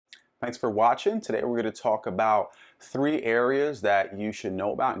Thanks for watching. Today we're going to talk about 3 areas that you should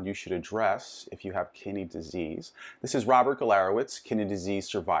know about and you should address if you have kidney disease. This is Robert Galarowitz, kidney disease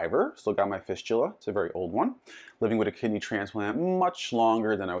survivor. Still got my fistula. It's a very old one. Living with a kidney transplant much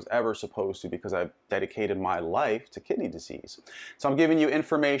longer than I was ever supposed to because I've dedicated my life to kidney disease. So I'm giving you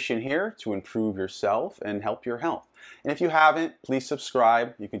information here to improve yourself and help your health. And if you haven't, please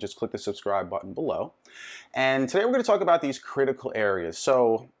subscribe. You can just click the subscribe button below. And today we're going to talk about these critical areas.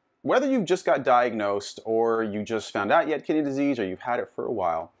 So whether you just got diagnosed or you just found out you had kidney disease or you've had it for a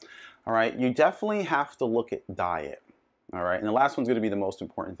while, all right, you definitely have to look at diet. All right, and the last one's going to be the most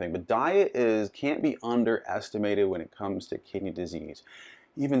important thing, but diet can't be underestimated when it comes to kidney disease.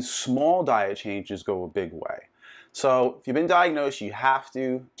 Even small diet changes go a big way. So if you've been diagnosed, you have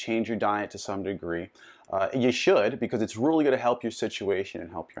to change your diet to some degree. You should, because it's really going to help your situation and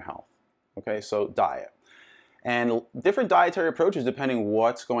help your health. Okay, so diet. And different dietary approaches depending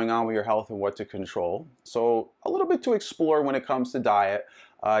what's going on with your health and what to control. So a little bit to explore when it comes to diet.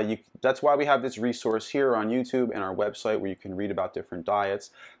 That's why we have this resource here on YouTube and our website where you can read about different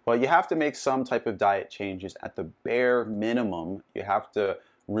diets. But you have to make some type of diet changes. At the bare minimum, you have to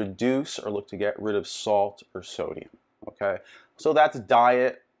reduce or look to get rid of salt or sodium. Okay, so that's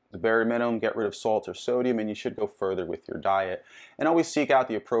diet. The bare minimum, get rid of salt or sodium, and you should go further with your diet. And always seek out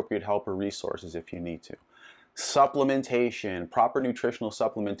the appropriate help or resources if you need to. Supplementation, proper nutritional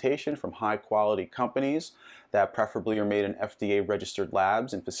supplementation from high quality companies that preferably are made in FDA registered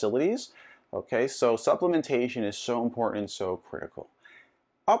labs and facilities. Okay, so supplementation is so important and so critical.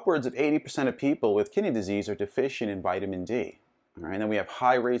 Upwards of 80% of people with kidney disease are deficient in vitamin D. All right, and then we have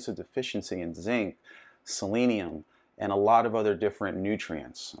high rates of deficiency in zinc, selenium, and a lot of other different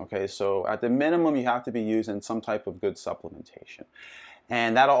nutrients. Okay, so at the minimum you have to be using some type of good supplementation.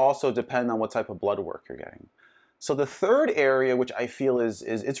 And that'll also depend on what type of blood work you're getting. So the third area, which I feel is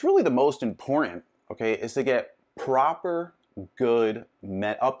it's really the most important, okay, is to get proper, good,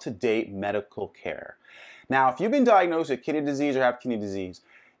 up-to-date medical care. Now, if you've been diagnosed with kidney disease or have kidney disease,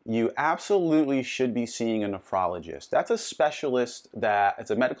 you absolutely should be seeing a nephrologist. That's a specialist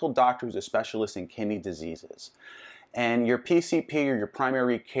it's a medical doctor who's a specialist in kidney diseases. And your PCP or your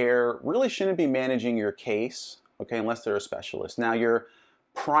primary care really shouldn't be managing your case, okay, unless they're a specialist. Now, your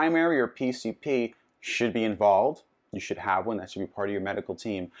primary or PCP should be involved. You should have one. That should be part of your medical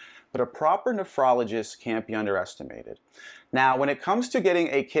team. But a proper nephrologist can't be underestimated. Now, when it comes to getting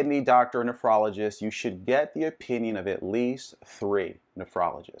a kidney doctor or nephrologist, you should get the opinion of at least 3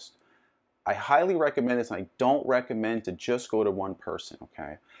 nephrologists. I highly recommend this, and I don't recommend to just go to one person,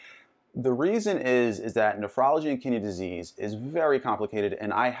 okay? The reason is that nephrology and kidney disease is very complicated,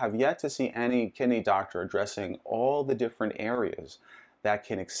 and I have yet to see any kidney doctor addressing all the different areas that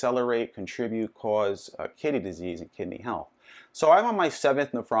can accelerate, contribute, cause kidney disease and kidney health. So I'm on my 7th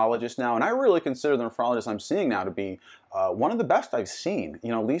nephrologist now, and I really consider the nephrologist I'm seeing now to be one of the best I've seen. You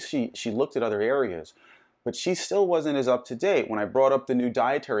know, at least she looked at other areas, but she still wasn't as up to date. When I brought up the new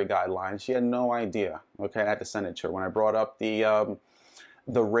dietary guidelines, she had no idea. Okay, I had to send it to her. When I brought up the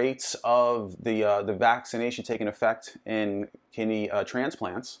rates of the vaccination taking effect in kidney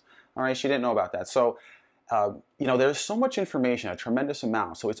transplants, all right, she didn't know about that. So you know, there's so much information, a tremendous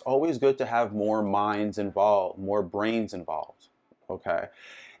amount. So it's always good to have more minds involved, more brains involved, okay?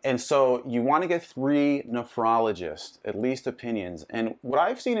 And so you want to get 3 nephrologists, at least opinions. And what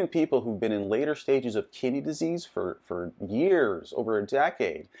I've seen in people who've been in later stages of kidney disease for years, over a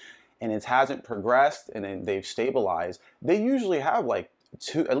decade, and it hasn't progressed and then they've stabilized, they usually have like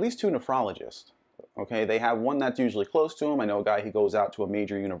at least 2 nephrologists. Okay, they have one that's usually close to him. I know a guy who goes out to a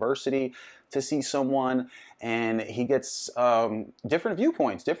major university to see someone, and he gets different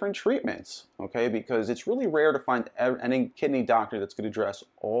viewpoints, different treatments, okay, because it's really rare to find any kidney doctor that's going to address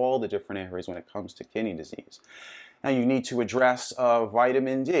all the different areas when it comes to kidney disease. Now, you need to address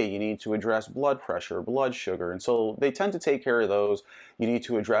vitamin D, you need to address blood pressure, blood sugar, and so they tend to take care of those. You need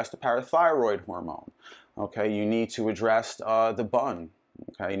to address the parathyroid hormone, okay, you need to address the bun.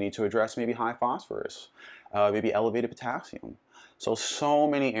 Okay, you need to address maybe high phosphorus, maybe elevated potassium. So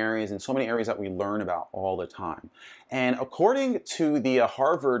many areas, and so many areas that we learn about all the time. And according to the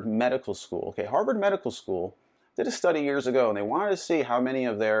Harvard Medical School, okay, Harvard Medical School did a study years ago, and they wanted to see how many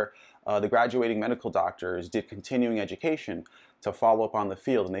of the graduating medical doctors did continuing education to follow up on the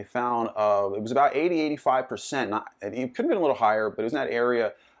field. And they found it was about 80–85%. It could have been a little higher, but it was in that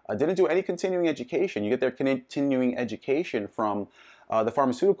area. Didn't do any continuing education. You get their continuing education from the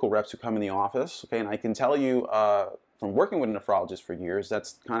pharmaceutical reps who come in the office, okay, and I can tell you from working with a nephrologist for years,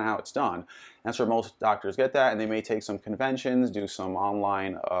 that's kind of how it's done. That's where most doctors get that, and they may take some conventions, do some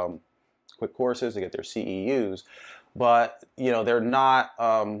online quick courses to get their CEUs, but you know, they're not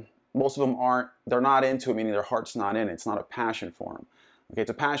most of them they're not into it, meaning their heart's not in it. It's not a passion for them. Okay,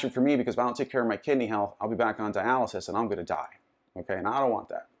 it's a passion for me because if I don't take care of my kidney health, I'll be back on dialysis and I'm going to die. Okay, and I don't want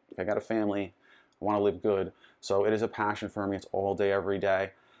that. Okay, I got a family. I want to live good. So it is a passion for me. It's all day, every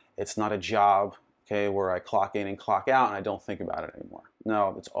day. It's not a job, okay, where I clock in and clock out and I don't think about it anymore.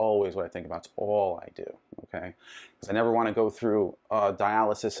 No, it's always what I think about. It's all I do, okay? Because I never want to go through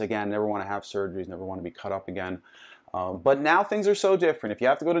dialysis again, never want to have surgeries, never want to be cut up again. But now things are so different. If you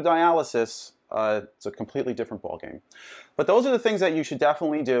have to go to dialysis, it's a completely different ballgame. But those are the things that you should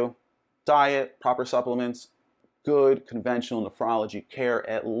definitely do. Diet, proper supplements, good conventional nephrology care,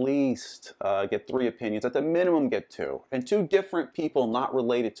 at least get 3 opinions, at the minimum get 2. And 2 different people not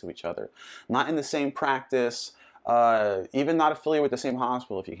related to each other, not in the same practice, even not affiliated with the same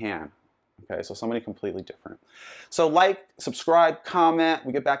hospital if you can. Okay, so somebody completely different. So like, subscribe, comment.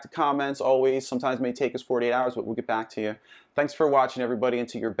 We get back to comments always. Sometimes it may take us 48 hours, but we'll get back to you. Thanks for watching, everybody, and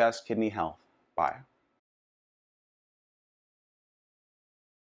to your best kidney health. Bye.